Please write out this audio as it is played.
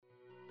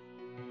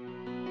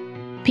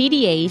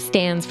PDA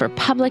stands for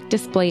Public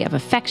Display of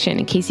Affection,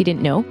 in case you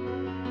didn't know.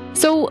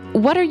 So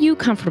what are you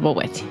comfortable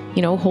with?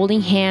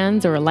 Holding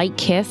hands or a light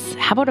kiss?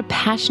 How about a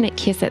passionate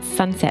kiss at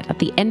sunset at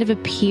the end of a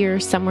pier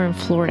somewhere in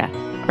Florida?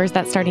 Or is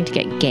that starting to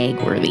get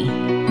gag-worthy?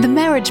 The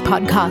Marriage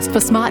Podcast for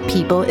Smart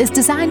People is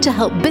designed to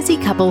help busy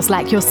couples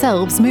like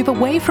yourselves move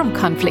away from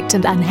conflict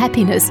and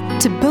unhappiness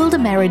to build a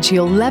marriage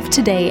you'll love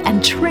today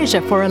and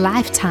treasure for a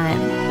lifetime.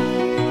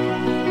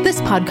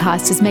 This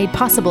podcast is made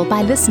possible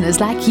by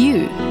listeners like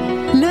you.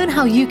 Learn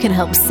how you can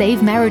help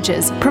save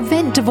marriages,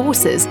 prevent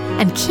divorces,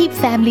 and keep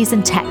families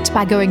intact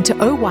by going to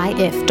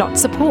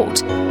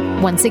oyf.support.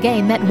 Once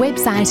again, that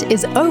website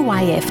is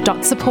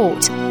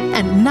oyf.support.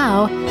 And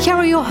now, here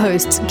are your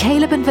hosts,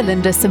 Caleb and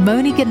Valinda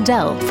Simone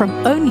Gandel from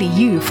Only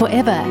You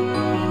Forever.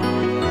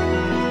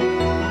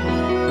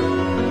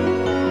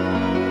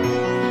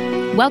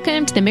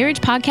 Welcome to the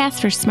Marriage Podcast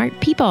for Smart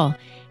People.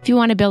 If you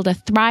want to build a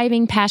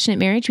thriving, passionate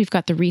marriage, we've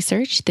got the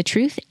research, the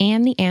truth,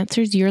 and the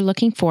answers you're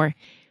looking for.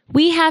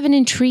 We have an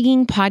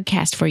intriguing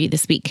podcast for you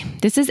this week.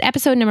 This is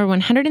episode number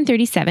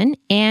 137,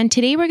 and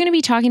today we're going to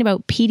be talking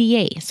about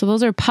PDA. So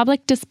those are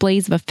public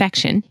displays of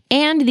affection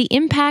and the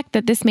impact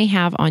that this may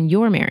have on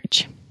your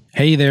marriage.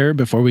 Hey there,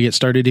 before we get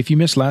started, if you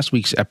missed last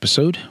week's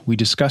episode, we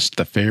discussed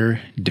the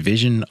fair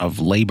division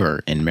of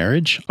labor in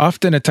marriage,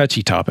 often a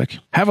touchy topic.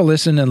 Have a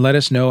listen and let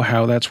us know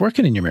how that's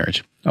working in your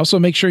marriage. Also,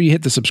 make sure you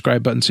hit the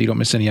subscribe button so you don't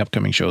miss any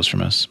upcoming shows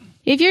from us.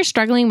 If you're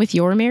struggling with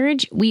your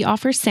marriage, we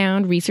offer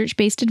sound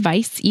research-based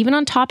advice, even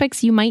on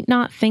topics you might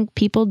not think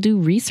people do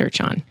research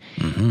on.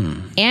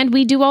 And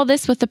we do all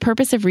this with the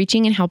purpose of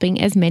reaching and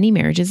helping as many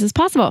marriages as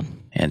possible.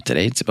 And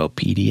today it's about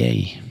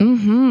PDA.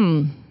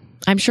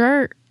 I'm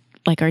sure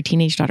our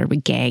teenage daughter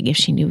would gag if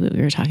she knew what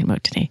we were talking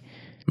about today.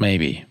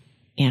 Maybe.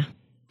 Yeah.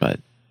 But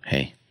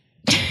hey,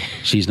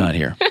 she's not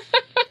here.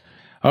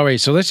 All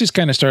right, so let's just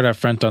kind of start up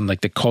front on the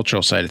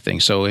cultural side of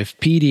things. So if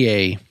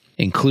PDA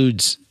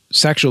includes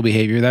sexual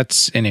behavior,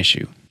 that's an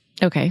issue.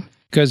 Okay.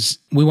 Because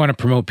we want to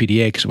promote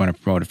PDA because we want to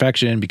promote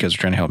affection because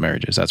we're trying to help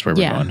marriages. That's where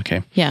we're going,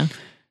 okay? Yeah.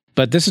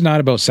 But this is not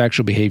about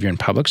sexual behavior in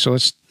public, so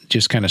let's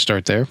just kind of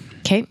start there.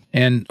 Okay.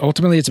 And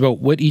ultimately, it's about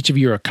what each of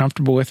you are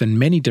comfortable with in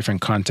many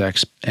different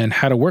contexts and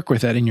how to work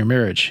with that in your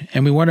marriage.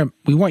 And we want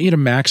you to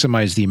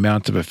maximize the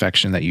amount of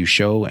affection that you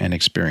show and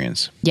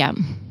experience. Yeah.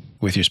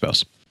 With your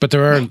spouse. But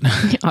there are...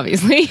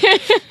 Obviously.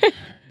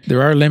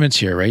 There are limits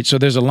here, right? So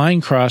there's a line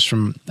crossed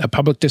from a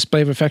public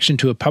display of affection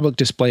to a public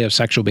display of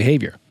sexual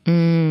behavior.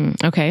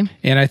 Okay.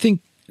 And I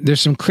think there's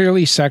some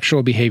clearly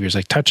sexual behaviors,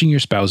 like touching your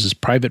spouse's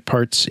private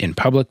parts in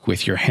public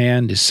with your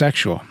hand is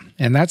sexual.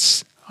 And I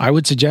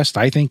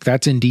think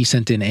that's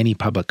indecent in any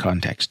public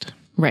context.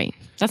 Right.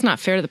 That's not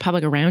fair to the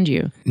public around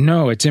you.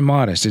 No, it's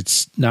immodest.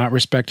 It's not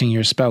respecting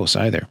your spouse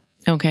either.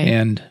 Okay.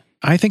 And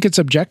I think it's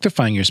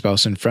objectifying your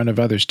spouse in front of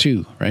others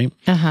too, right?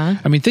 Uh-huh.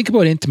 I mean, think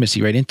about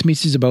intimacy, right?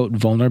 Intimacy is about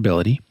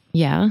vulnerability.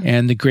 Yeah.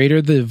 And the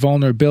greater the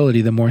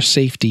vulnerability, the more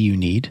safety you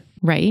need.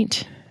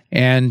 Right.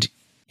 And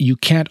you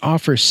can't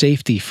offer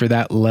safety for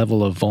that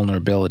level of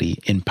vulnerability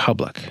in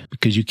public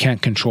because you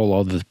can't control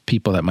all the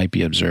people that might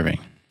be observing.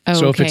 Oh,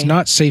 so if okay. it's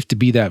not safe to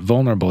be that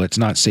vulnerable, it's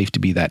not safe to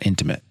be that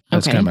intimate.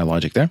 That's kind of my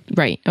logic there.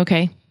 Right.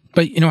 Okay.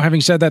 But,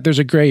 having said that, there's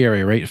a gray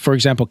area, right? For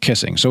example,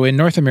 kissing. So in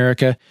North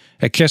America,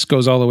 a kiss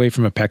goes all the way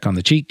from a peck on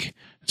the cheek.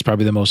 It's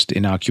probably the most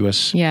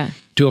innocuous. Yeah.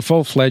 To a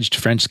full-fledged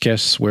French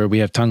kiss where we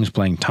have tongues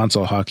playing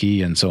tonsil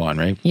hockey and so on,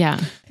 right? Yeah.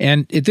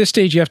 And at this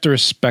stage, you have to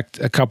respect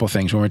a couple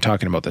things when we're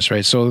talking about this,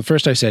 right? So the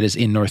first I said is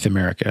in North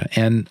America.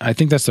 And I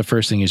think that's the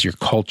first thing is your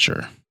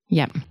culture.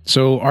 Yeah.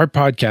 So our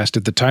podcast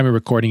at the time of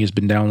recording has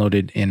been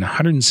downloaded in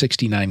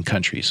 169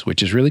 countries,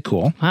 which is really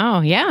cool.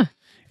 Wow. Yeah.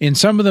 In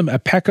some of them, a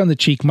peck on the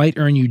cheek might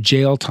earn you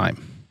jail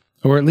time,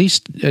 or at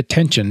least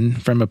attention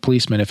from a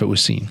policeman if it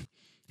was seen.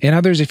 In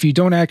others, if you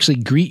don't actually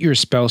greet your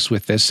spouse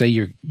with this, say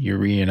you're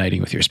reuniting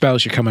with your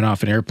spouse, you're coming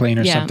off an airplane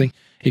or something.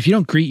 If you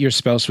don't greet your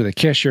spouse with a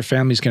kiss, your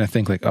family's going to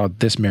think oh,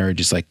 this marriage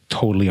is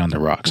totally on the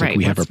rocks. Right.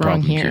 We have a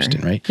problem, here?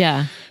 Kirsten, right?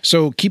 Yeah.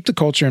 So keep the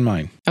culture in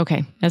mind.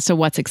 Okay. As to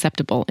what's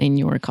acceptable in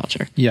your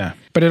culture. Yeah.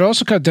 But it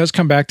also does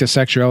come back to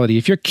sexuality.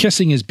 If your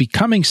kissing is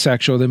becoming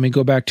sexual, then we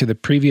go back to the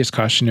previous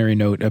cautionary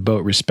note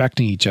about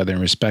respecting each other and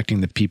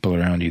respecting the people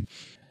around you.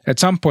 At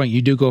some point,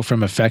 you do go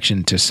from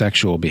affection to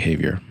sexual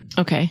behavior.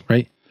 Okay.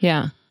 Right?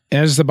 Yeah.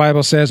 As the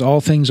Bible says,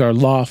 all things are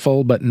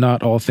lawful, but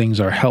not all things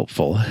are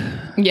helpful.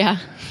 Yeah.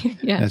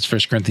 Yeah. That's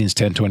 1 Corinthians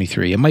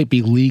 10:23. It might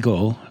be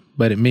legal,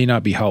 but it may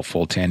not be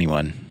helpful to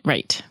anyone.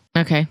 Right.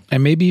 Okay.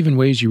 And maybe even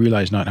ways you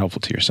realize not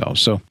helpful to yourself.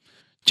 So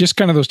just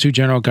kind of those two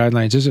general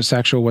guidelines. Is it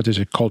sexual? What does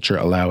a culture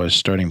allow as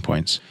starting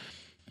points?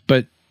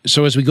 But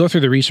so as we go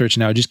through the research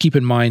now, just keep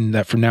in mind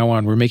that from now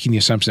on, we're making the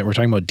assumption that we're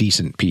talking about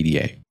decent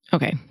PDA.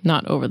 Okay.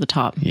 Not over the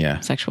top. Yeah.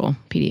 Sexual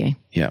PDA.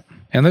 Yeah.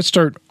 And let's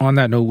start on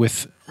that note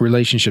with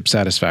relationship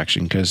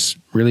satisfaction, because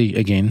really,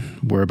 again,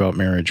 we're about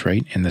marriage,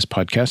 right, in this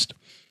podcast.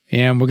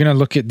 And we're going to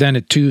look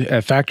at two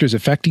factors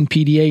affecting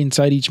PDA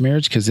inside each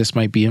marriage, because this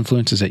might be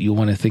influences that you'll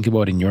want to think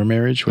about in your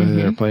marriage, whether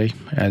they're play,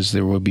 as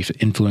there will be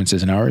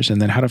influences in ours,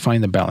 and then how to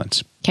find the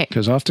balance. Okay.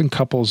 Because often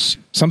couples,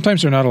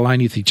 sometimes they're not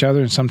aligned with each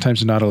other, and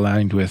sometimes they're not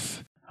aligned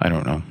with I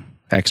don't know,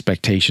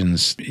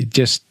 expectations.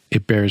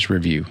 It bears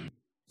review.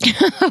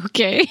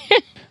 Okay.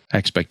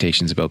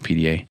 Expectations about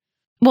PDA.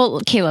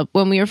 Well, Caleb,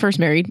 when we were first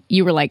married,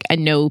 you were like a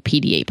no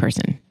PDA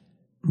person.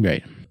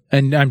 Right.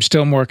 And I'm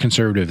still more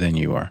conservative than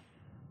you are.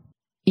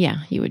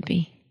 Yeah, you would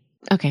be.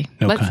 Okay,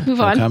 let's move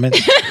no on. Comment?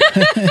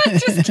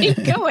 Just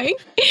keep going.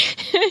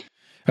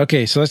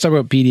 Okay, so let's talk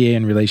about PDA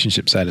and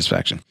relationship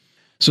satisfaction.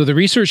 So the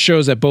research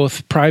shows that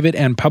both private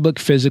and public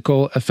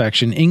physical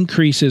affection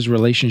increases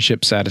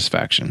relationship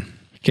satisfaction.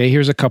 Okay,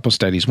 here's a couple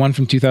studies. One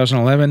from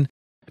 2011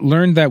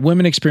 learned that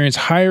women experience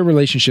higher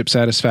relationship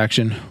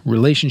satisfaction,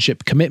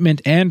 relationship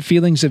commitment, and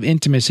feelings of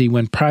intimacy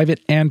when private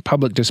and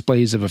public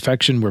displays of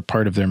affection were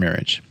part of their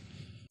marriage.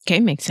 Okay,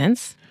 makes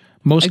sense.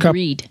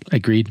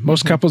 Agreed.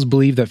 Most couples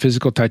believe that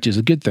physical touch is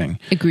a good thing.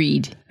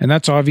 Agreed. And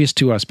that's obvious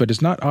to us, but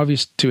it's not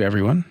obvious to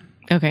everyone.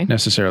 Okay.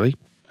 Necessarily.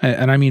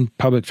 And I mean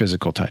public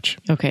physical touch.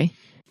 Okay.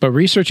 But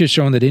research has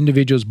shown that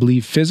individuals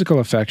believe physical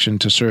affection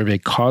to serve a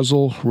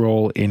causal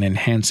role in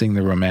enhancing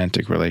the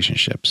romantic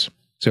relationships.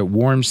 So it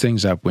warms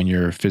things up when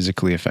you're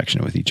physically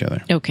affectionate with each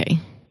other. Okay.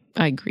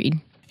 I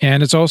agreed.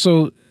 And it's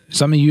also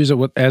something used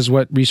as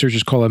what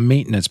researchers call a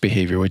maintenance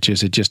behavior, which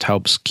is it just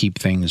helps keep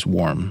things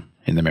warm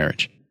in the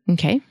marriage.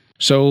 Okay.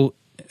 So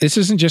this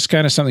isn't just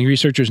kind of something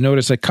researchers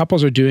notice, like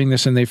couples are doing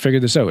this and they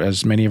figured this out,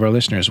 as many of our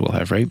listeners will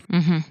have, right?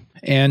 Mm-hmm.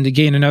 And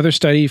again, another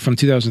study from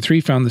 2003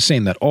 found the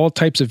same, that all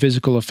types of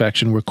physical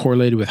affection were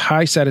correlated with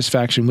high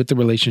satisfaction with the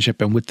relationship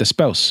and with the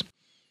spouse.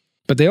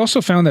 But they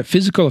also found that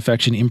physical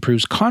affection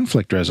improves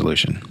conflict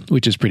resolution,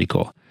 which is pretty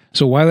cool.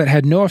 So while it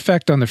had no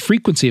effect on the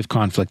frequency of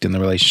conflict in the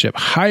relationship,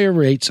 higher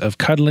rates of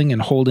cuddling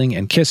and holding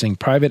and kissing,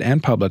 private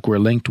and public, were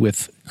linked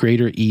with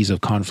greater ease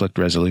of conflict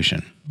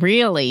resolution.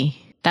 Really?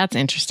 That's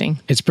interesting.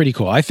 It's pretty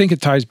cool. I think it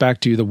ties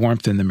back to the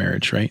warmth in the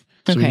marriage, right?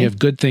 So when you have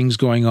good things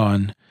going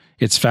on,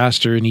 it's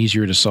faster and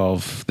easier to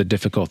solve the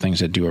difficult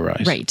things that do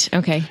arise. Right.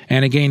 Okay.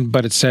 And again,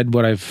 but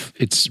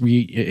it's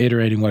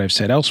reiterating what I've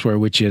said elsewhere,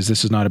 which is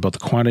this is not about the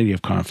quantity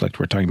of conflict.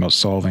 We're talking about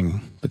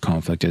solving the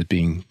conflict as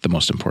being the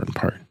most important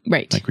part.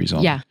 Right. Like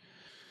resolving. Yeah.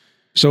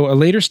 So a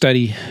later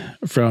study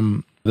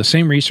from the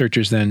same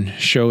researchers then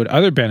showed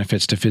other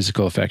benefits to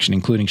physical affection,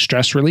 including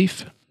stress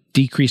relief,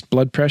 decreased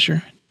blood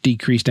pressure,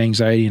 decreased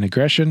anxiety and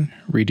aggression,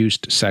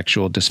 reduced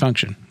sexual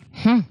dysfunction,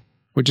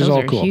 which is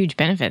all cool. Those are huge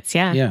benefits,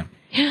 yeah.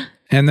 Yeah.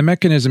 And the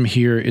mechanism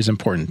here is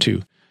important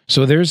too.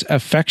 So there's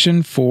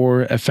affection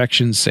for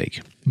affection's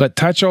sake. But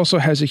touch also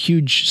has a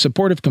huge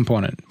supportive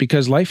component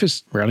because life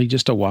is rarely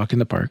just a walk in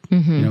the park.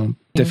 Mm-hmm.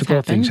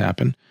 Difficult things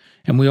happen.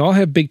 And we all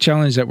have big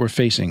challenges that we're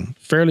facing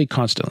fairly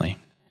constantly.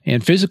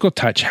 And physical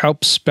touch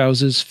helps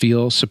spouses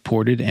feel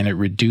supported and it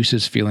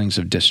reduces feelings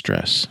of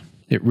distress.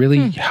 It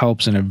really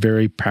helps in a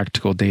very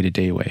practical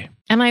day-to-day way.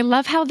 And I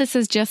love how this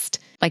is just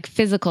like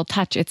physical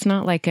touch. It's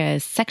not like a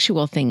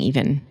sexual thing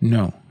even.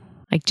 No.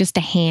 Like just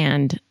a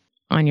hand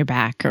on your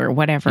back or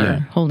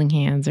whatever, holding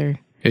hands or...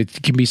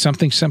 It can be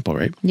something simple,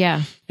 right?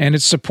 Yeah. And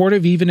it's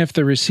supportive even if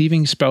the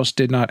receiving spouse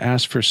did not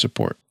ask for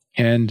support.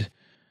 And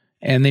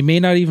they may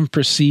not even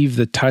perceive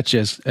the touch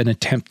as an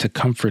attempt to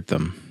comfort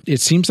them. It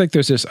seems like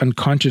there's this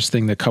unconscious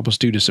thing that couples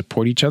do to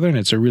support each other, and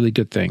it's a really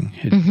good thing.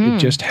 It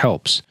just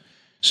helps.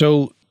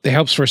 So it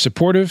helps for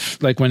supportive,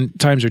 like when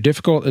times are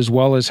difficult, as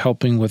well as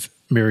helping with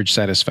marriage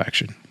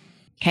satisfaction.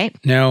 Okay.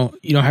 Now,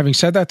 having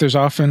said that, there's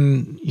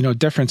often,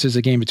 differences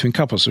again between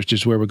couples, which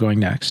is where we're going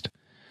next.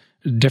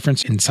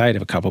 Difference inside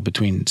of a couple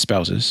between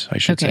spouses, I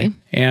should say.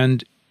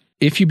 And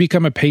if you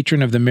become a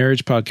patron of the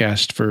Marriage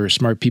Podcast for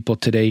Smart People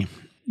today,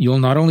 you'll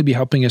not only be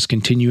helping us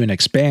continue and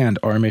expand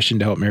our mission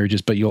to help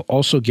marriages, but you'll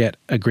also get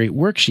a great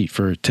worksheet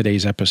for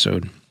today's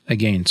episode.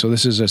 Again, so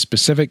this is a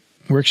specific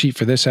worksheet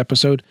for this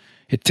episode.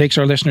 It takes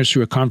our listeners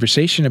through a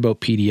conversation about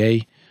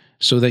PDA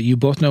so that you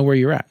both know where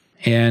you're at.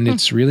 And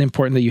it's really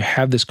important that you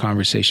have this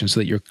conversation so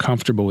that you're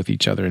comfortable with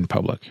each other in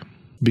public.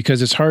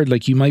 Because it's hard,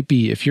 like you might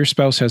be, if your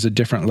spouse has a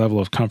different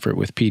level of comfort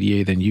with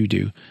PDA than you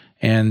do,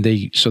 and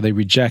they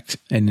reject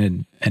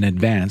an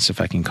advance, if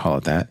I can call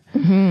it that,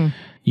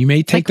 you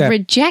may take that...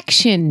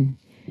 rejection.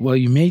 Well,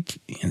 you may...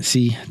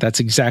 See, that's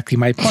exactly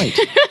my point.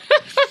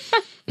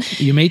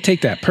 You may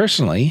take that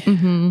personally,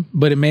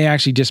 but it may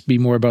actually just be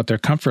more about their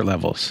comfort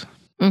levels.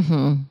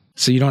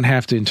 So you don't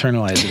have to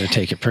internalize it or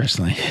take it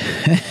personally.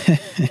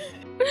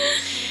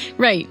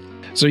 Right.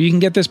 So you can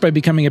get this by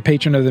becoming a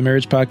patron of the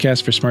Marriage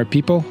Podcast for Smart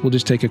People. We'll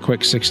just take a quick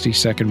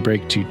 60-second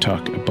break to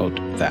talk about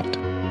that.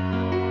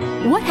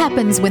 What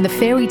happens when the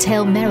fairy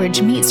tale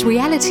marriage meets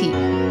reality?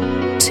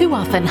 Too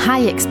often,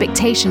 high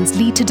expectations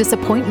lead to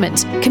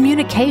disappointment,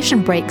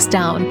 communication breaks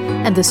down,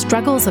 and the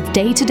struggles of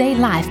day-to-day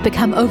life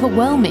become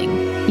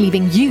overwhelming,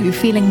 leaving you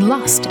feeling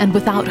lost and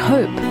without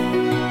hope.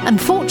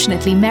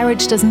 Unfortunately,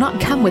 marriage does not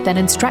come with an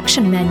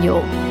instruction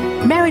manual.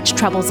 Marriage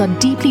troubles are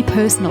deeply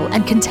personal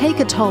and can take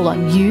a toll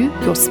on you,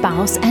 your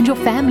spouse, and your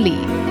family.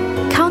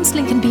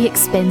 Counseling can be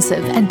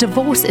expensive and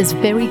divorce is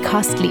very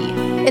costly.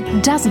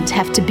 It doesn't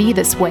have to be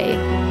this way.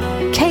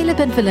 Caleb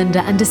and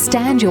Valinda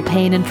understand your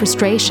pain and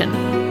frustration.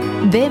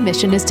 Their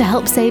mission is to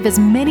help save as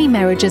many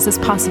marriages as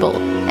possible,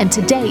 and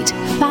to date,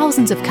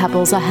 thousands of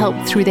couples are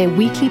helped through their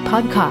weekly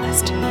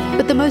podcast.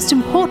 But the most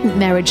important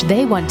marriage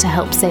they want to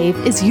help save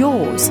is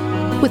yours.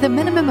 With a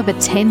minimum of a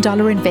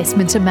 $10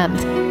 investment a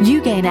month,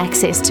 you gain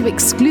access to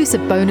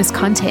exclusive bonus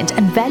content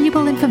and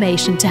valuable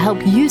information to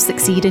help you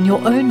succeed in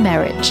your own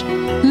marriage.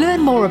 Learn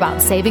more about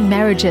saving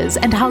marriages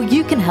and how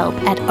you can help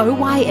at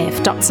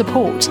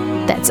oyf.support.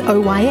 That's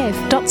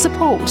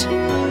oyf.support.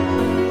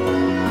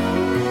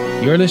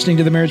 You're listening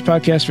to the Marriage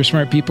Podcast for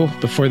Smart People.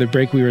 Before the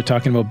break, we were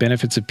talking about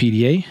benefits of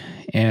PDA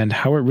and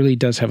how it really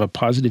does have a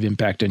positive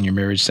impact on your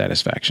marriage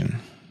satisfaction.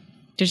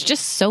 There's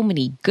just so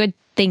many good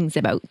things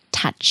about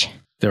touch.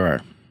 There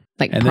are.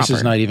 And this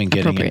is not even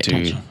getting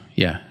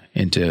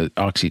into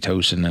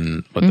oxytocin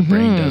and what the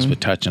brain does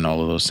with touch and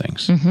all of those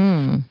things.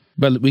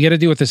 But we got to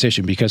deal with this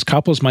issue because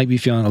couples might be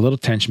feeling a little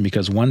tension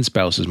because one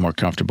spouse is more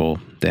comfortable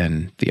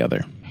than the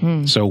other.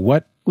 So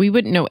what... We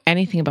wouldn't know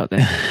anything about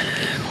this.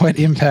 What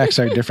impacts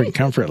our different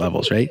comfort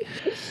levels, right?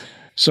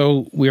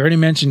 So we already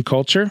mentioned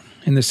culture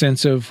in the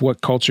sense of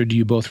what culture do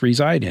you both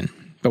reside in?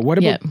 But what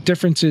about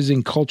differences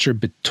in culture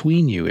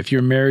between you? If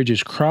your marriage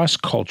is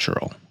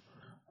cross-cultural,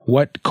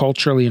 what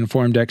culturally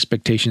informed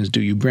expectations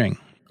do you bring?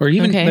 Or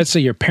even, let's say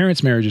your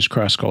parents' marriage is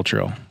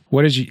cross-cultural.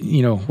 What is,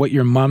 what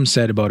your mom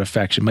said about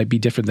affection might be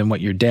different than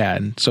what your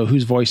dad. So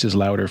whose voice is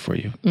louder for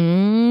you?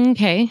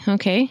 Okay.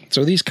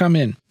 So these come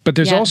in. But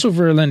there's also,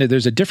 Verlinda,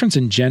 there's a difference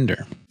in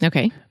gender.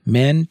 Okay.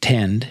 Men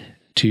tend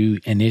to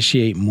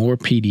initiate more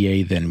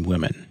PDA than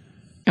women.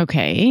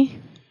 Okay.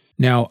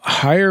 Now,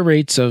 higher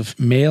rates of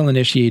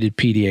male-initiated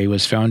PDA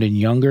was found in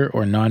younger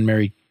or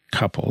non-married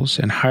couples,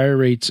 and higher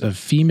rates of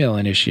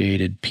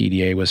female-initiated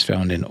PDA was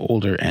found in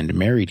older and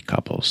married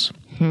couples.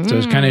 So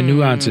there's kind of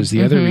nuances.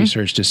 The other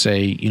research to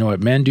say,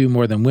 men do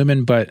more than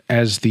women, but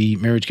as the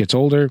marriage gets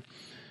older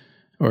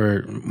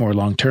or more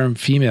long-term,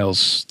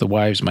 females, the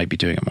wives might be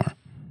doing it more.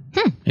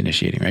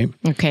 Initiating, right?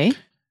 Okay.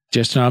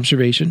 Just an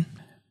observation.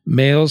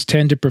 Males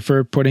tend to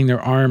prefer putting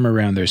their arm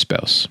around their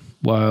spouse,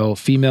 while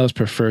females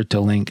prefer to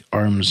link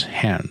arms,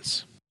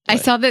 hands. I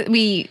saw that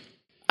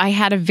I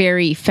had a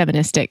very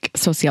feministic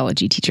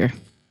sociology teacher.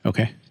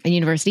 Okay. In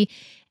university.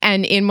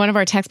 And in one of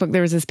our textbooks,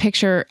 there was this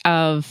picture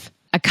of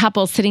a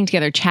couple sitting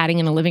together chatting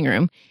in a living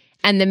room.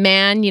 And the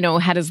man,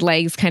 had his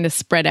legs kind of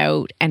spread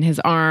out and his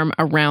arm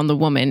around the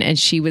woman. And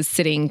she was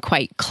sitting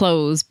quite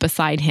close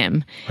beside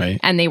him. Right.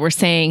 And they were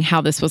saying how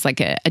this was like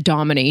a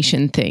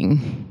domination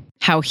thing.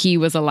 How he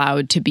was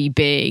allowed to be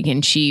big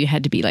and she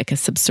had to be like a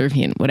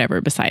subservient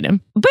whatever beside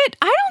him. But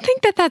I don't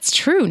think that that's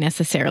true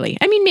necessarily.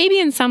 I mean, maybe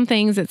in some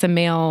things it's a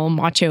male,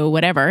 macho,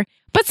 whatever.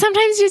 But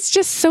sometimes it's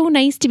just so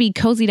nice to be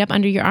cozied up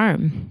under your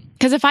arm.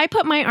 Because if I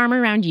put my arm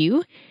around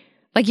you,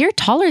 like you're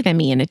taller than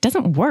me and it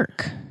doesn't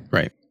work.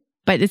 Right.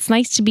 But it's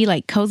nice to be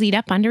like cozied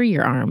up under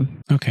your arm.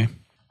 Okay.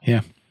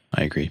 Yeah,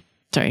 I agree.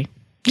 Sorry.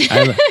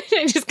 I'm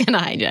just going to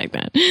hijack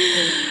that.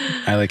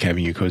 I like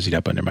having you cozied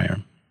up under my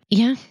arm.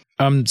 Yeah.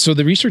 So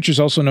the researchers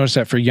also noticed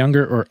that for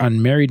younger or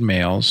unmarried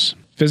males,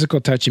 physical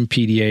touch and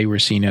PDA were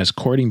seen as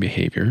courting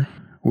behavior,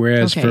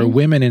 whereas for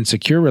women in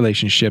secure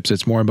relationships,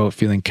 it's more about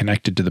feeling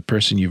connected to the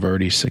person you've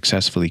already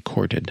successfully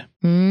courted.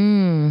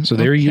 So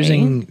they're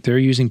using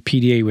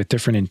PDA with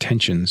different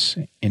intentions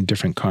in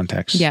different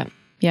contexts.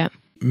 Yeah.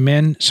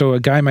 Men, so a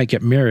guy might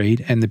get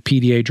married and the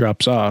PDA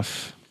drops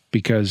off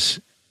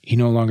because he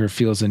no longer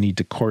feels the need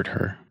to court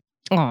her.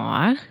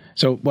 Aw.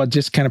 So,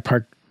 just kind of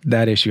park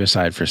that issue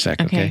aside for a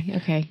second,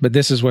 okay? But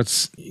this is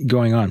what's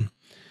going on.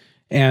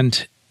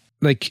 And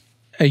like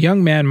a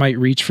young man might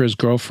reach for his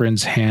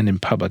girlfriend's hand in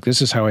public.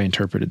 This is how I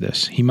interpreted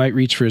this. He might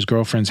reach for his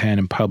girlfriend's hand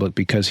in public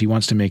because he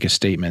wants to make a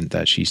statement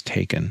that she's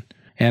taken.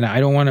 And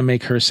I don't want to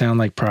make her sound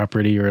like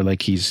property or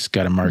like he's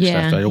got to mark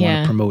stuff. I don't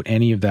want to promote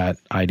any of that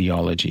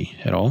ideology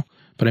at all.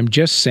 But I'm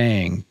just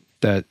saying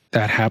that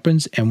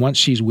happens. And once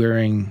she's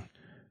wearing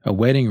a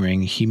wedding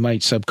ring, he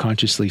might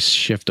subconsciously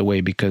shift away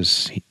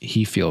because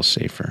he feels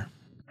safer.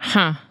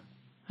 Huh.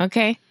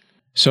 Okay.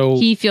 So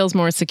he feels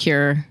more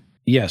secure.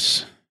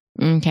 Yes.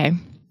 Okay.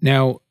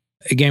 Now,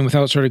 again,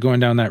 without sort of going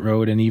down that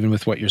road and even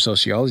with what your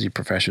sociology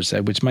professor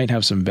said, which might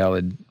have some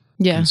valid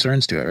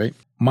concerns to it, right?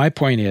 My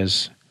point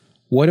is,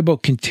 what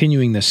about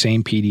continuing the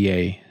same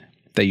PDA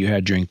that you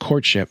had during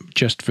courtship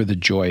just for the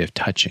joy of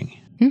touching?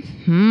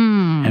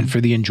 And for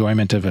the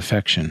enjoyment of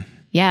affection.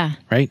 Yeah.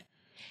 Right?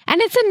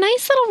 And it's a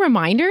nice little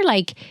reminder,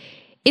 like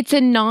it's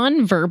a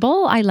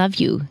non-verbal, I love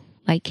you.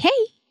 Like, hey.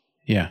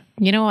 Yeah.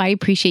 I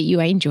appreciate you.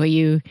 I enjoy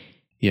you.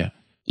 Yeah.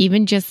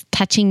 Even just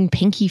touching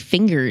pinky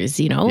fingers,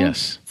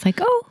 Yes. It's like,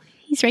 oh,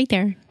 he's right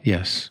there.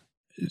 Yes.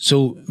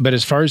 So, but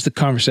as far as the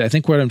conversation, I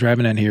think what I'm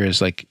driving at here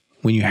is like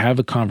when you have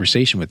a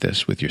conversation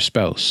with your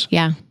spouse.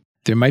 Yeah.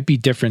 There might be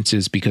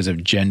differences because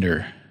of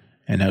gender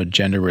and how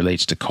gender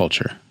relates to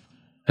culture.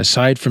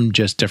 Aside from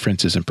just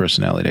differences in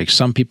personality, like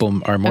some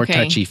people are more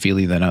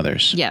touchy-feely than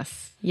others.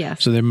 Yes.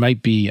 So there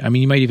might be,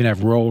 you might even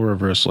have role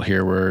reversal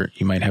here where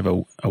you might have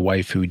a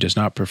wife who does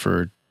not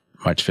prefer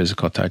much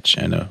physical touch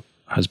and a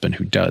husband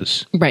who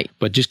does. Right.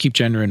 But just keep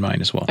gender in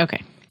mind as well.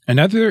 Okay.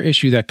 Another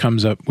issue that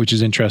comes up, which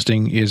is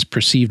interesting, is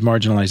perceived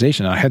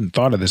marginalization. I hadn't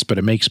thought of this, but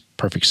it makes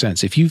perfect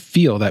sense. If you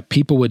feel that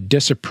people would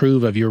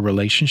disapprove of your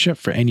relationship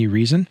for any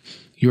reason,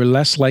 you're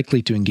less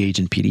likely to engage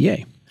in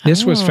PDA.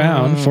 This was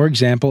found, for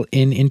example,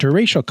 in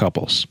interracial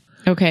couples.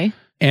 Okay.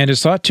 And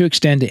is thought to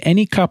extend to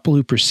any couple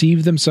who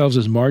perceive themselves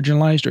as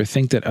marginalized or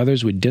think that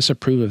others would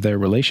disapprove of their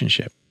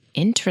relationship.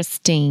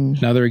 Interesting.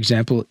 Another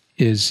example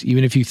is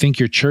even if you think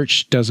your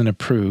church doesn't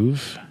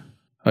approve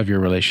of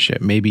your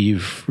relationship, maybe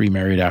you've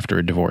remarried after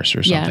a divorce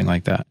or something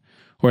like that,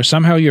 or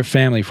somehow your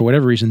family, for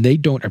whatever reason, they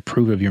don't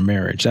approve of your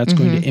marriage, that's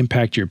going to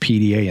impact your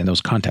PDA in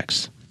those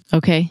contexts.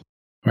 Okay.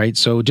 Right?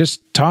 So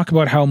just talk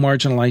about how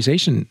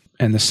marginalization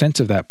and the sense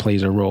of that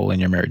plays a role in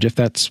your marriage, if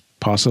that's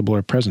possible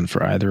or present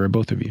for either or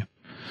both of you.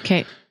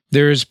 Okay.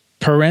 There's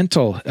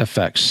parental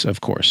effects,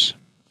 of course.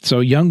 So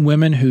young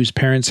women whose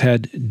parents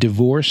had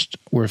divorced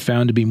were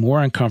found to be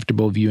more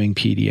uncomfortable viewing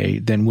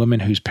PDA than women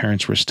whose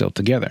parents were still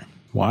together.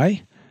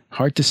 Why?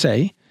 Hard to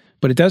say,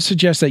 but it does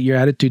suggest that your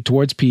attitude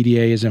towards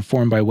PDA is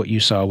informed by what you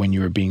saw when you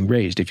were being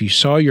raised. If you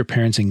saw your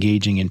parents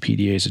engaging in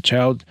PDA as a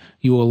child,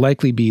 you will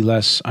likely be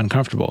less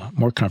uncomfortable,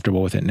 more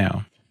comfortable with it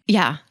now.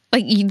 Yeah.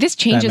 Like this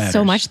changes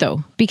so much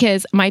though,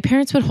 because my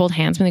parents would hold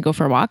hands when they go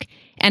for a walk.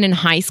 And in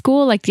high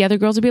school, like the other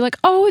girls would be like,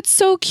 oh, it's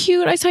so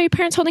cute. I saw your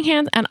parents holding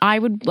hands. And I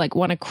would like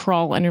want to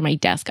crawl under my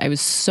desk. I was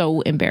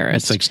so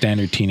embarrassed. It's like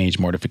standard teenage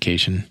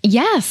mortification.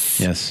 Yes.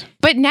 Yes.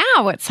 But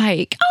now it's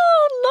like,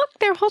 oh, look,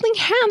 they're holding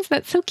hands.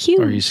 That's so cute.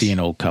 Or you see an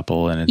old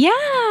couple and it's, yeah.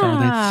 oh,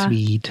 that's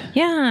sweet.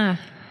 Yeah.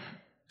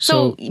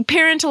 So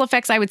parental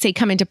effects, I would say,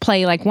 come into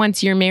play like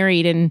once you're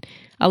married and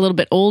a little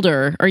bit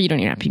older, or you don't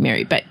even have to be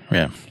married, but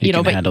you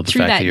can handle the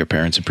fact that your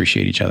parents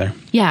appreciate each other.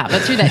 Yeah,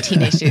 but through that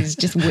teenage stage is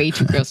just way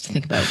too gross to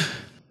think about.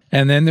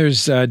 And then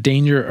there's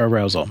danger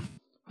arousal.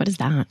 What is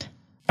that?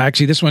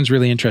 Actually, this one's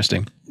really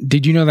interesting.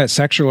 Did you know that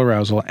sexual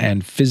arousal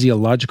and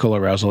physiological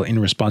arousal in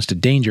response to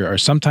danger are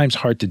sometimes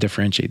hard to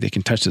differentiate? They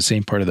can touch the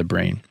same part of the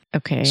brain.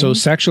 Okay. So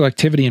sexual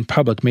activity in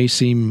public may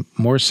seem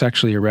more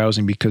sexually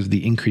arousing because of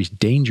the increased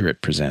danger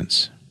it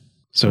presents.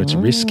 So it's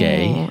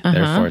risque,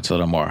 therefore it's a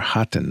little more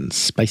hot and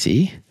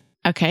spicy.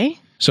 Okay.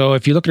 So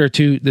if you look at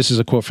this is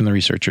a quote from the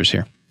researchers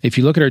here. If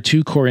you look at our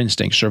two core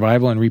instincts,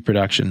 survival and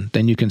reproduction,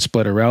 then you can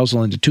split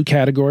arousal into two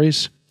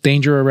categories.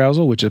 Danger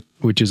arousal,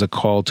 which is a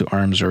call to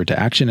arms or to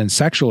action, and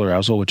sexual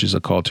arousal, which is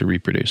a call to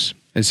reproduce.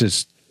 This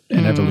is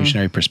an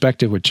evolutionary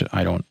perspective, which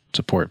I don't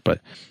support, but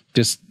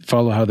just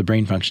follow how the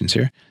brain functions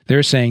here.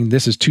 They're saying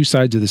this is two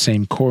sides of the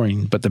same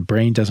coin, but the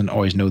brain doesn't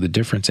always know the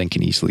difference and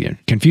can easily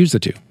confuse the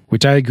two,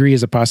 which I agree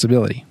is a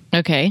possibility.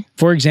 Okay.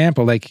 For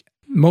example, like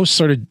most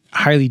sort of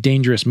highly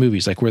dangerous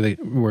movies, like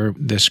where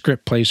the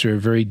script plays through a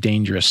very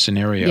dangerous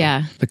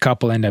scenario, the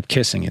couple end up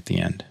kissing at the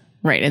end.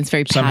 Right, and it's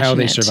very passionate. Somehow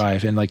they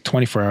survive, and like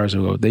 24 hours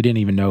ago, they didn't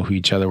even know who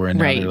each other were, and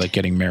now they're like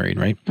getting married,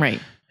 right?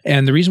 Right.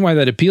 And the reason why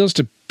that appeals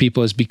to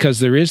people is because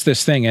there is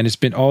this thing, and it's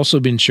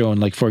also been shown,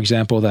 like, for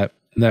example,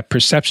 that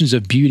perceptions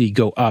of beauty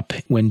go up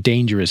when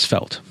danger is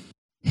felt.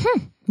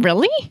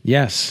 Really?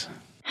 Yes.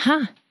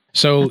 Huh.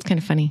 So that's kind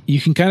of funny. You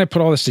can kind of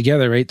put all this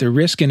together, right? The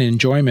risk and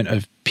enjoyment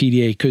of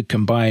PDA could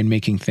combine,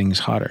 making things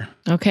hotter.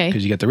 Okay.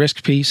 Because you get the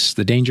risk piece,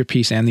 the danger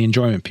piece, and the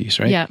enjoyment piece,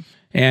 right? Yeah.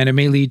 And it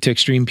may lead to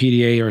extreme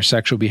PDA or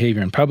sexual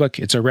behavior in public.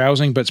 It's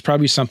arousing, but it's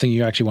probably something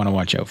you actually want to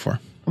watch out for.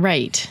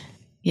 Right.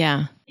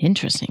 Yeah.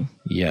 Interesting.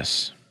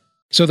 Yes.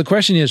 So the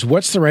question is,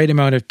 what's the right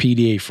amount of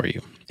PDA for you?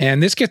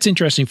 And this gets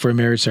interesting for a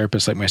marriage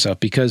therapist like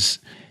myself, because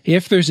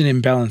if there's an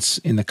imbalance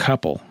in the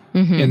couple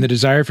and the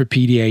desire for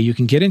PDA, you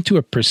can get into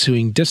a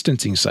pursuing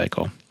distancing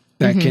cycle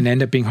that can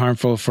end up being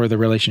harmful for the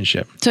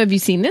relationship. So have you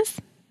seen this?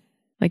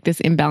 Like this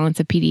imbalance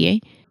of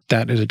PDA?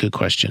 That is a good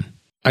question.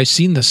 I've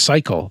seen the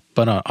cycle,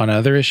 but on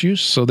other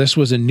issues. So this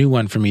was a new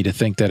one for me to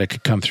think that it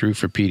could come through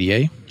for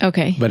PDA.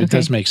 Okay. But it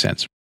does make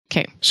sense.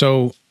 Okay.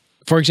 So,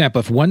 for example,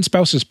 if one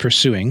spouse is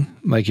pursuing,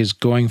 like is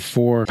going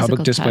for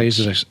public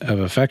displays of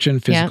affection,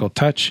 physical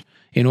touch,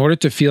 in order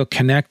to feel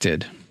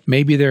connected,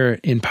 maybe they're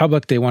in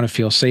public, they want to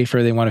feel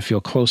safer, they want to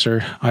feel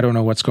closer. I don't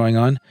know what's going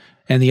on.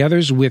 And the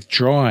other's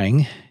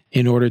withdrawing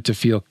in order to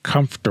feel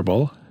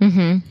comfortable.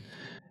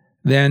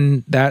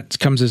 Then that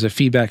comes as a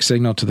feedback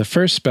signal to the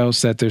first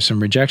spouse that there's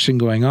some rejection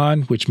going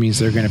on, which means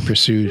they're going to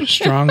pursue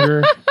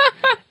stronger.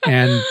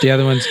 And the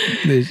other one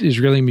is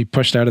really going to be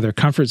pushed out of their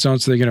comfort zone,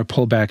 so they're going to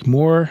pull back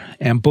more.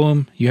 And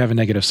boom, you have a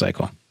negative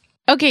cycle.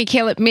 Okay,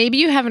 Caleb, maybe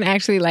you haven't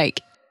actually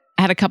like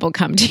had a couple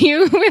come to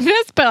you with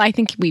this, but I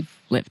think we've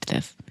lived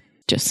this.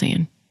 Just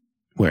saying.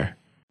 Where?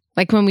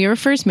 Like when we were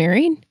first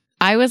married,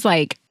 I was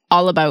like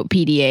all about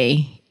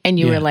PDA, and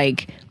you were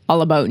like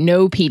all about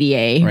no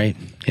PDA. Right.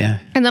 Yeah.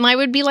 And then I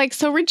would be like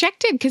so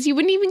rejected because you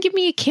wouldn't even give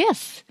me a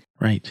kiss.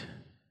 Right.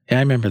 Yeah,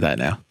 I remember that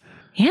now.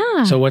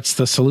 Yeah. So what's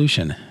the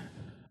solution,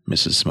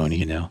 Mrs. Simone,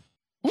 you know?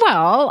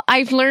 Well, I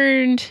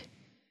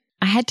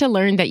had to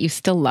learn that you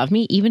still love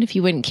me, even if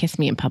you wouldn't kiss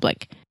me in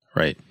public.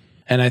 Right.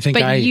 And I think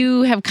But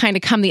you have kind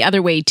of come the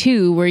other way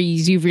too, where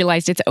you've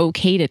realized it's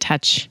okay to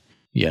touch.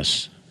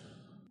 Yes.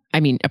 I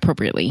mean,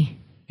 appropriately.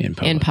 In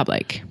public. In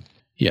public.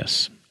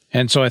 Yes.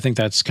 And so I think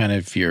that's kind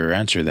of your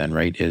answer then,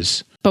 right?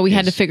 Is But we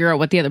had to figure out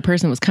what the other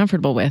person was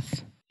comfortable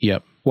with.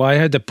 Yep. Well, I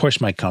had to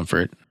push my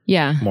comfort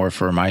more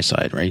for my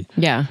side, right?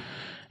 Yeah.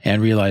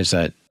 And realize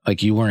that,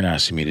 like, you weren't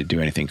asking me to do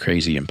anything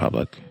crazy in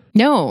public.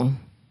 No.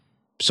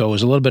 So it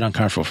was a little bit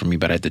uncomfortable for me,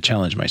 but I had to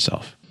challenge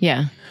myself.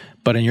 Yeah.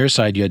 But on your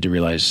side, you had to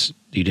realize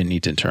you didn't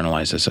need to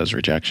internalize this as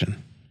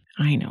rejection.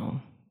 I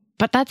know.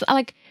 But that's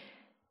like,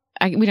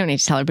 we don't need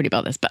to tell everybody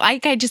about this, but I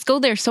just go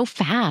there so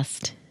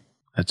fast.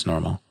 That's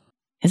normal.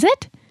 Is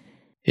it?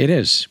 It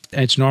is.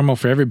 It's normal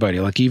for everybody.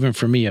 Like, even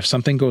for me, if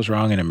something goes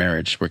wrong in a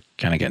marriage, we're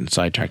kind of getting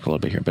sidetracked a little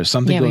bit here, but if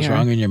something goes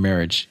wrong in your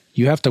marriage,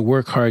 you have to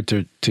work hard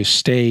to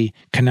stay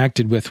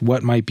connected with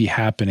what might be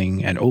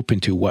happening and open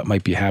to what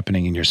might be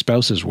happening in your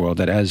spouse's world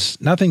that has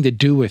nothing to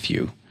do with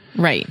you.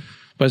 Right.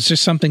 But it's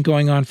just something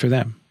going on for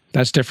them.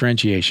 That's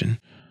differentiation.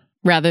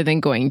 Rather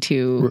than going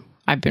to,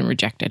 I've been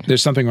rejected.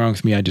 There's something wrong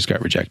with me. I just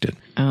got rejected.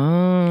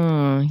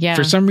 Oh, yeah.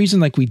 For some reason,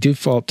 like, we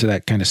default to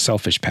that kind of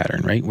selfish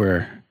pattern, right?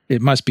 Where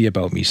it must be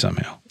about me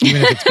somehow,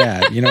 even if it's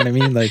bad. You know what I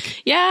mean?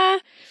 Like, yeah.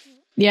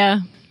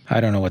 I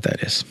don't know what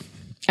that is.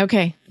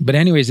 Okay. But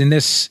anyways, in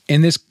this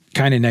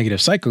kind of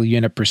negative cycle, you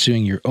end up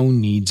pursuing your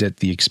own needs at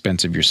the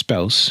expense of your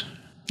spouse.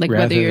 Like,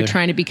 whether you're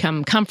trying to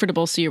become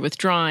comfortable, so you're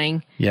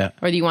withdrawing. Yeah.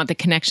 Or you want the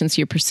connection, so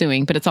you're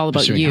pursuing, but it's all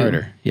about you.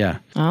 Harder. Yeah.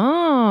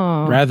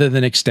 Oh. Rather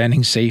than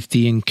extending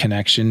safety and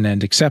connection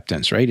and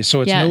acceptance, right?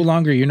 So it's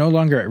you're no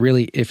longer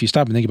really, if you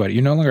stop and think about it,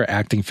 you're no longer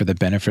acting for the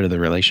benefit of the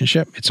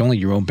relationship. It's only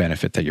your own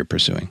benefit that you're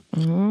pursuing.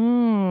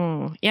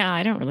 Oh. Yeah,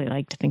 I don't really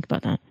like to think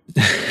about that.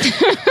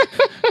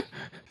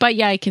 But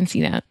yeah, I can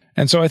see that.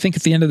 And so I think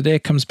at the end of the day,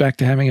 it comes back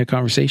to having a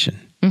conversation.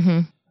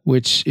 Mm-hmm.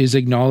 Which is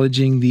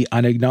acknowledging the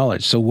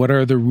unacknowledged. So what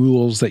are the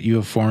rules that you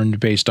have formed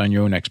based on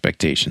your own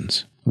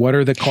expectations? What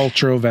are the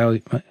cultural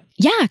values?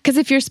 Yeah, because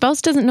if your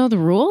spouse doesn't know the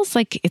rules,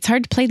 like, it's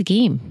hard to play the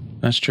game.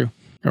 That's true.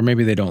 Or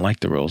maybe they don't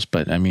like the rules,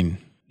 but I mean,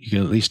 you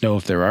can at least know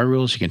if there are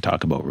rules, you can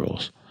talk about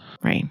rules.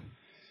 Right.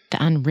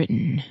 The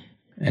unwritten.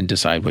 And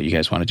decide what you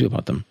guys want to do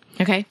about them.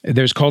 Okay.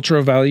 There's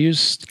cultural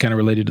values kind of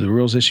related to the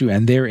rules issue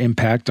and their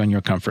impact on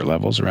your comfort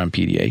levels around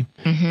PDA.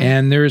 Mm-hmm.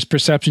 And there's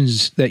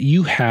perceptions that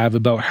you have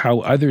about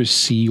how others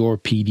see your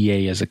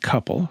PDA as a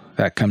couple.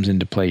 That comes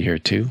into play here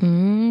too.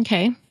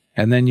 Okay.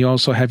 And then you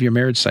also have your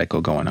marriage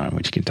cycle going on,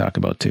 which you can talk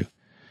about too.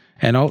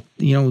 And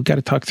we've got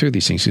to talk through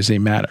these things because they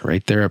matter,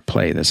 right? They're at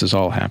play. This is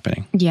all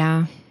happening.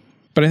 Yeah.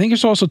 But I think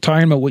it's also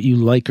talking about what you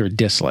like or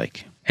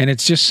dislike. And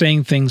it's just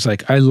saying things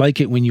like, I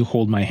like it when you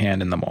hold my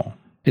hand in the mall.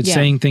 It's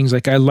saying things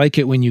like, I like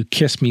it when you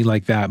kiss me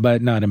like that,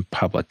 but not in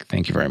public.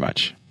 Thank you very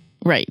much.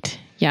 Right.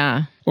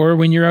 Yeah. Or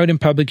when you're out in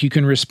public, you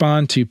can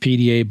respond to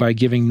PDA by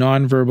giving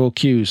nonverbal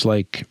cues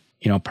like,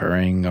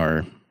 purring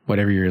or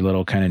whatever your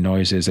little kind of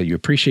noise is that you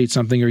appreciate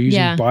something, or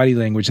using body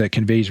language that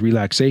conveys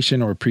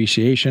relaxation or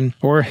appreciation.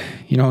 Or,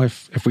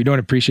 if we don't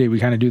appreciate, we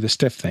kind of do the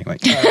stiff thing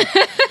like,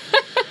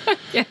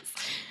 yes.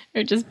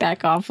 Or just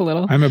back off a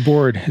little. I'm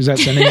bored. Is that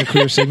sending a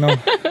clear signal?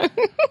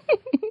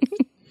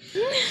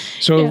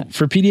 So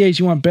for PDAs,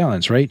 you want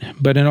balance, right?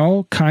 But in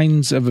all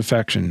kinds of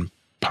affection,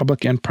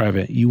 public and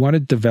private, you want to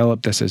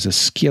develop this as a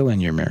skill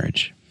in your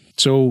marriage.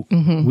 So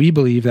we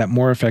believe that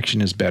more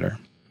affection is better.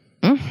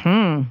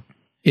 Mm-hmm.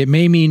 It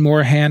may mean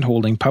more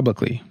hand-holding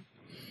publicly,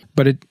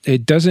 but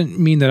it doesn't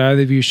mean that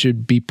either of you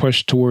should be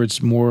pushed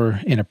towards more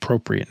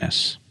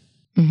inappropriateness.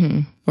 Mm-hmm.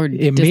 Or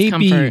it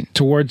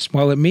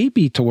discomfort. May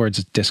be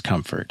towards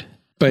discomfort.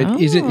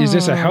 But is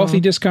this a healthy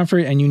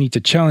discomfort and you need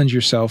to challenge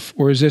yourself,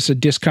 or is this a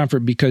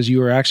discomfort because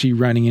you are actually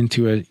running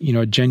into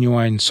a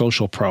genuine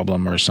social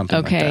problem or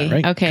something like that,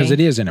 right? Okay. Because it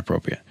is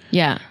inappropriate.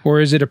 Yeah. Or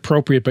is it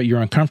appropriate but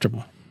you're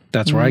uncomfortable?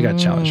 That's where I got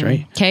challenged,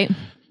 right? Okay.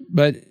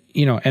 But,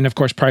 and of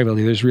course,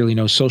 privately, there's really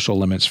no social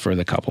limits for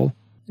the couple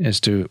as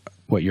to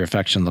what your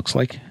affection looks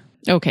like.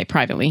 Okay,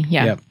 privately,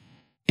 yeah. Yep.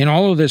 In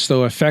all of this,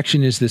 though,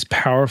 affection is this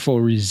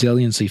powerful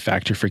resiliency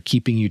factor for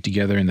keeping you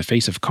together in the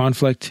face of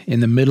conflict, in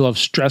the middle of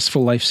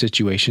stressful life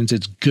situations.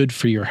 It's good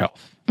for your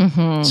health.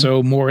 Mm-hmm.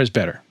 So more is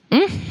better.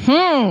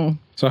 Mm-hmm.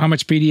 So how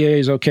much PDA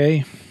is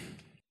okay?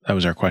 That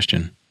was our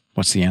question.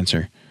 What's the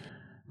answer?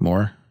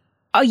 More?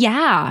 Oh,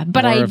 yeah.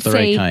 But more of the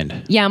right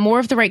kind. Yeah, more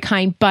of the right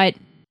kind. But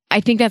I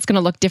think that's going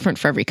to look different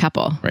for every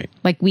couple. Right.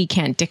 Like, we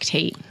can't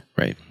dictate.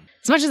 Right.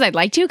 As much as I'd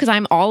like to, because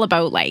I'm all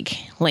about, like,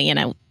 laying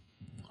out.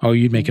 Oh,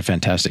 you'd make a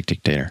fantastic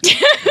dictator.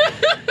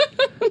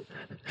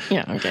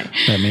 Yeah, okay.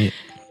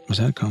 Was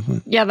that a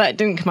compliment? Yeah, that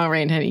didn't come out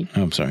right, honey.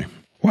 Oh, I'm sorry.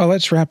 Well,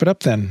 let's wrap it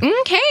up then.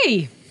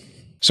 Okay.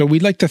 So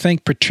we'd like to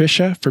thank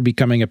Patricia for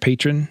becoming a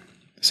patron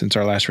since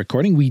our last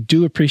recording. We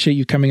do appreciate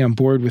you coming on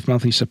board with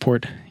monthly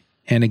support.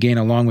 And again,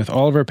 along with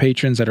all of our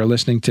patrons that are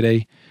listening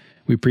today,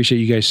 we appreciate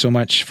you guys so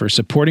much for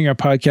supporting our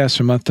podcast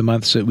from month to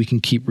month so that we can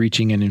keep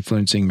reaching and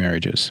influencing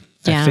marriages.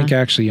 Yeah. I think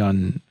actually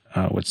on,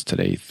 what's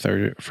today,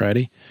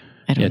 Friday?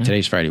 I don't know.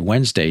 Today's Friday.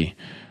 Wednesday,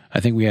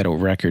 I think we had a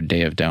record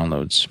day of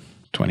downloads,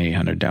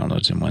 2,800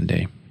 downloads in one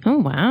day. Oh,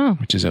 wow.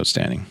 Which is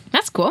outstanding.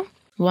 That's cool.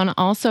 We want to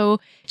also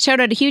shout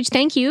out a huge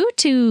thank you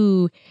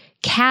to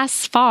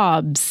Cass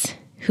Fobbs,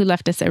 who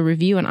left us a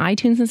review on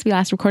iTunes since we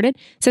last recorded.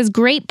 It says,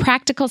 great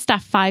practical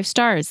stuff, 5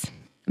 stars.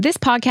 This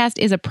podcast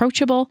is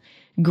approachable,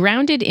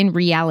 grounded in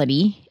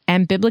reality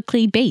and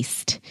biblically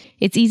based.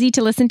 It's easy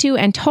to listen to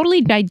and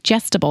totally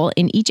digestible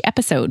in each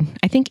episode.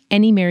 I think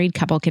any married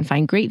couple can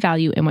find great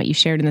value in what you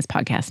shared in this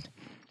podcast.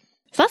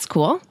 So that's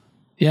cool.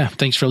 Yeah,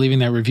 thanks for leaving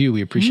that review.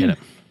 We appreciate it.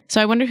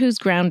 So I wonder who's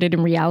grounded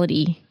in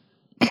reality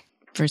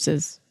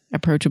versus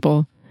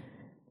approachable.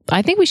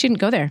 I think we shouldn't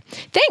go there.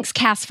 Thanks,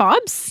 Cass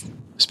Fobbs.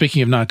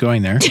 Speaking of not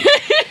going there,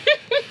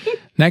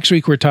 next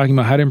week we're talking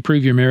about how to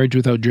improve your marriage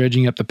without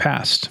dredging up the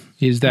past.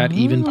 Is that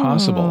even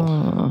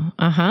possible?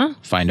 Uh-huh.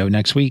 Find out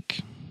next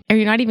week. Are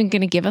you not even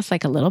going to give us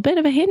like a little bit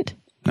of a hint?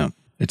 No,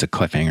 it's a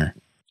cliffhanger.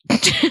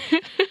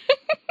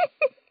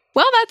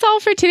 Well, that's all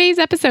for today's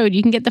episode.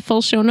 You can get the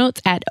full show notes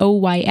at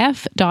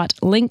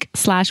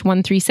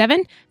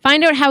oyf.link/137.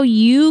 Find out how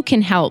you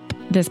can help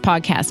this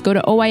podcast. Go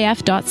to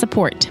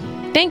oyf.support.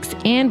 Thanks,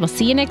 and we'll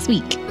see you next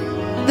week.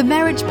 The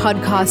Marriage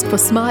Podcast for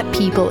Smart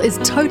People is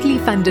totally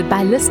funded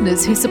by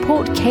listeners who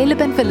support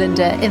Caleb and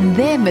Valinda in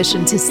their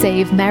mission to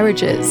save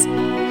marriages.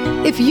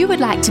 If you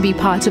would like to be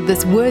part of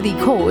this worthy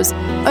cause,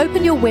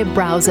 open your web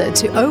browser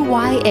to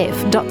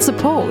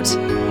oyf.support.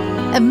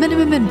 A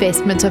minimum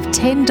investment of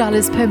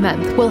 $10 per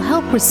month will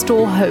help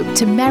restore hope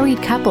to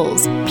married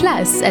couples.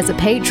 Plus, as a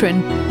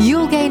patron,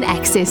 you'll gain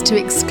access to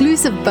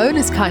exclusive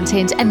bonus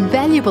content and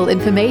valuable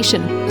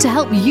information to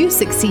help you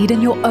succeed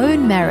in your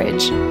own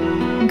marriage.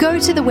 Go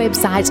to the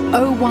website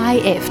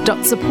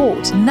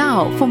oyf.support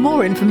now for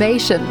more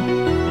information.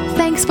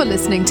 Thanks for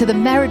listening to the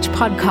Marriage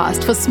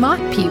Podcast for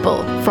Smart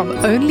People from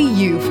Only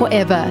You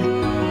Forever.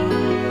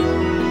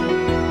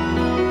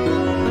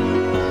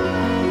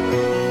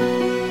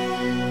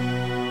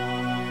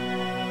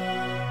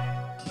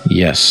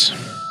 Yes.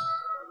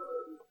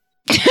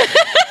 I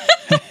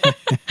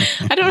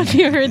don't know if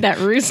you heard that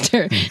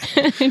rooster,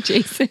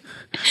 Jason.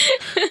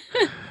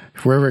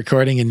 We're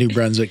recording in New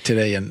Brunswick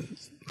today, and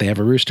they have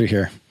a rooster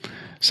here.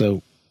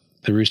 So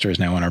the rooster is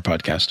now on our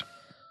podcast.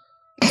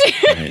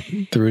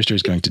 Right. The rooster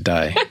is going to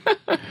die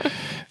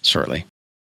shortly.